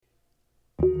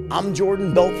I'm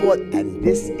Jordan Belfort, and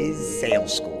this is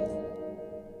Sales School.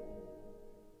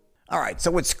 All right,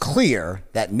 so it's clear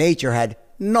that nature had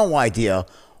no idea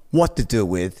what to do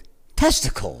with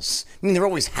testicles. I mean, they're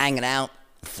always hanging out,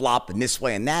 flopping this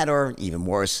way and that, or even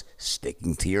worse,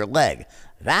 sticking to your leg.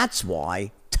 That's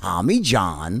why Tommy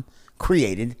John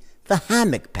created the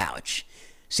hammock pouch.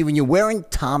 See, when you're wearing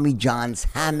Tommy John's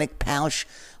hammock pouch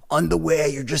underwear,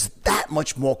 you're just that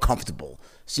much more comfortable.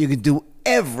 So you can do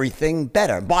everything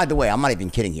better. By the way, I'm not even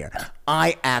kidding here.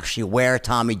 I actually wear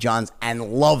Tommy John's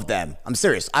and love them. I'm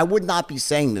serious. I would not be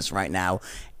saying this right now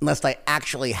unless I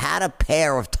actually had a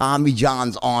pair of Tommy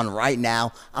John's on right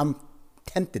now. I'm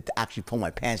tempted to actually pull my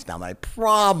pants down, but I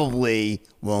probably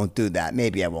won't do that.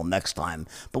 Maybe I will next time.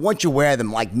 But once you wear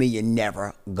them like me, you're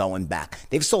never going back.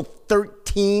 They've sold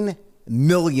 13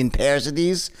 million pairs of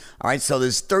these. All right, so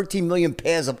there's 13 million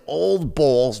pairs of old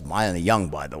balls, mine are young,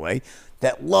 by the way,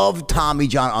 that love Tommy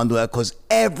John underwear because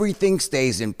everything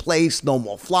stays in place. No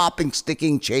more flopping,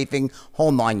 sticking, chafing,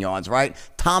 whole 9 yards, right?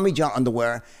 Tommy John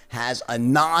underwear has a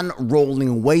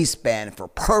non-rolling waistband for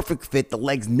perfect fit. The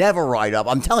legs never ride up.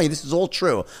 I'm telling you, this is all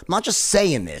true. I'm not just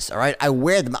saying this, all right? I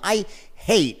wear them. I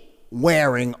hate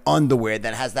wearing underwear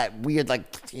that has that weird,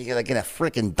 like in a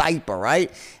freaking diaper,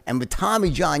 right? And with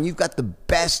Tommy John, you've got the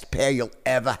best pair you'll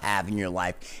ever have in your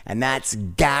life. And that's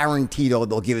guaranteed, or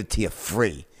they'll give it to you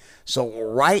free. So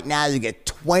right now, you get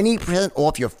 20%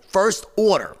 off your first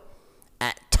order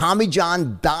at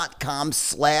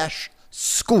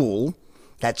TommyJohn.com/school.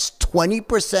 That's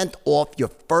 20% off your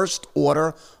first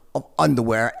order of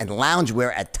underwear and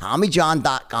loungewear at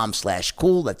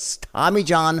TommyJohn.com/school. That's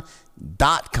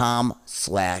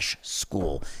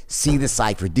TommyJohn.com/school. See the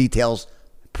site for details.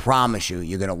 Promise you,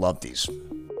 you're going to love these.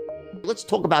 Let's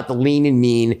talk about the lean and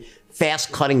mean,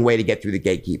 fast-cutting way to get through the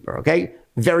gatekeeper, okay?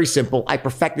 Very simple. I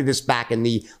perfected this back in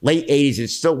the late 80s. It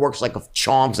still works like a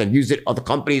charm because I've used it at other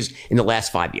companies in the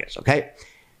last 5 years, okay?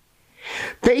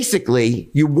 Basically,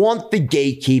 you want the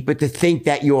gatekeeper to think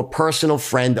that you're a personal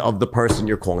friend of the person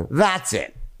you're calling. That's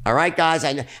it. All right, guys?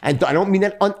 And I don't mean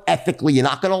that unethically. You're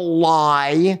not going to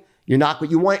lie. You're not,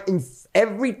 but you want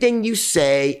everything you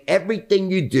say, everything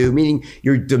you do, meaning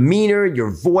your demeanor, your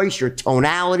voice, your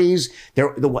tonalities,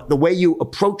 the way you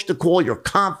approach the call, your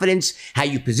confidence, how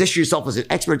you position yourself as an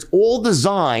expert. It's all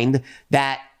designed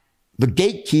that the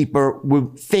gatekeeper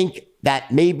would think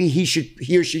that maybe he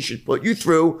or she should put you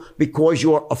through because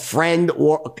you're a friend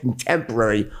or a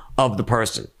contemporary of the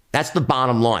person. That's the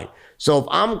bottom line. So if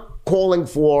I'm calling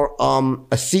for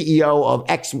a CEO of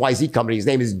XYZ company, his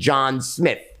name is John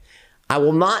Smith, I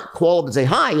will not call up and say,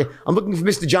 hi, I'm looking for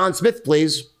Mr. John Smith,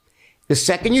 please. The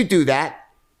second you do that,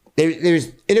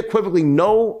 there's unequivocally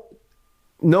no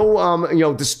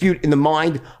dispute in the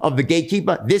mind of the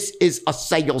gatekeeper. This is a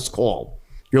sales call.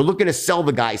 You're looking to sell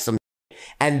the guy some,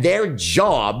 and their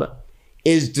job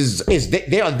is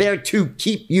they are there to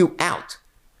keep you out.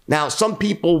 Now, some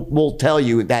people will tell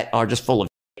you that are just full of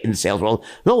in the sales world.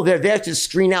 No, they're there to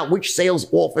screen out which sales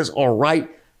offers are right.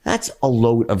 That's a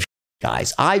load of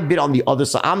guys. I've been on the other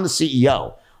side. I'm the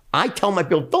CEO. I tell my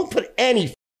people, don't put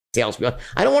any salespeople.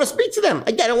 I don't want to speak to them.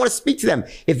 Again, I don't want to speak to them.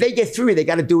 If they get through me, they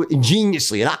got to do it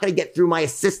ingeniously. You're not going to get through my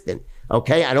assistant.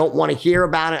 Okay? I don't want to hear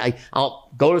about it. I'll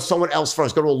go to someone else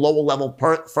first, go to a lower level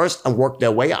first and work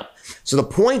their way up. So the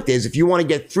point is, if you want to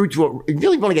get through to if you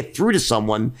really want to get through to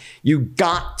someone, you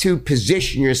got to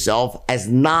position yourself as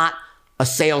not a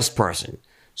salesperson.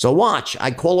 So watch.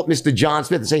 I call up Mr. John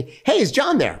Smith and say, hey, is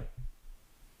John there?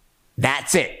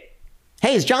 That's it.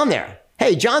 Hey, is John there?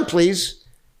 Hey, John, please.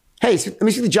 Hey, let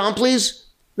me see the John, please.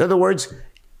 In other words,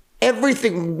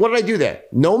 everything. What did I do there?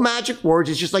 No magic words.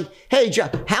 It's just like, hey,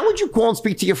 John, how would you call and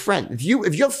speak to your friend? If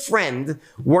your friend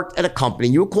worked at a company,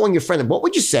 and you were calling your friend, what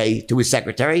would you say to his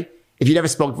secretary if you never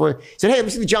spoke before? He said, hey, let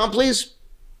me see the John, please.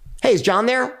 Hey, is John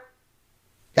there?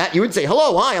 That you would say,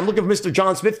 hello, hi, I'm looking for Mr.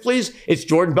 John Smith, please. It's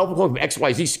Jordan Belfort from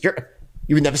XYZ Security.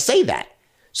 You would never say that.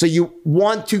 So you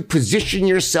want to position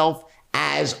yourself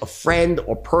as a friend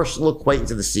or personal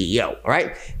acquaintance of the CEO, all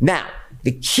right? Now,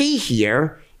 the key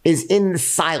here is in the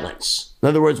silence. In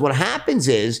other words, what happens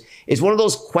is one of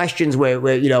those questions where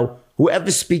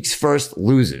whoever speaks first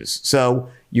loses. So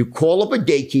you call up a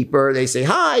gatekeeper, they say,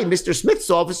 hi, Mr. Smith's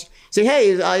office. Say,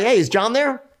 hey, is John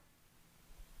there?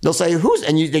 They'll say, who's,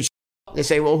 and they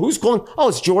say, well, who's calling? Oh,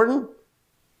 it's Jordan.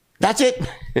 That's it.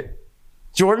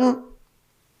 Jordan.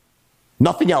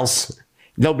 Nothing else.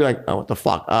 They'll be like, oh, what the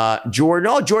fuck? Jordan.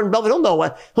 Oh, Jordan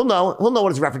Belfort. He'll know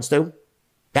what it's reference to.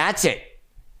 That's it.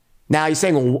 Now you're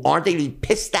saying, well, aren't they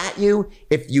pissed at you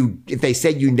if they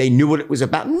said they knew what it was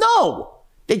about? No,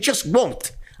 they just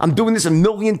won't. I'm doing this a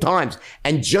million times.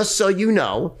 And just so you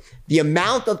know, the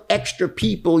amount of extra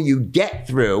people you get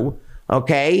through,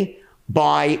 okay,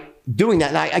 by doing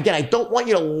that. And again, I don't want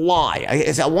you to lie.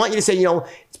 I want you to say,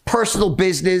 it's personal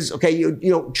business. Okay.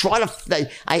 Try to,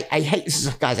 I hate this,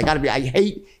 guys. I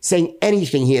hate saying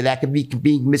anything here that could be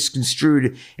being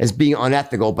misconstrued as being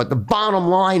unethical. But the bottom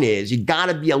line is you got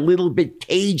to be a little bit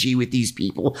cagey with these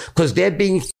people because they're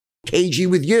being cagey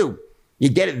with you. You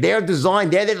get it? They're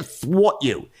designed, they're there to thwart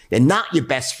you. They're not your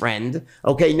best friend.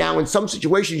 Okay, now in some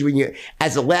situations when you,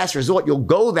 as a last resort, you'll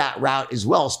go that route as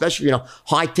well, especially,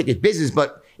 high ticket business.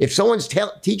 But if someone's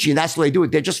teaching you that's the way they do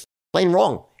it, they're just plain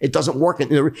wrong. It doesn't work.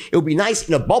 It would be nice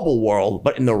in a bubble world,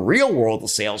 but in the real world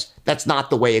of sales, that's not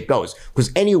the way it goes.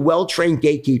 Because any well-trained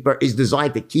gatekeeper is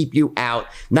designed to keep you out,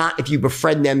 not if you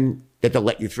befriend them that they'll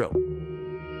let you through.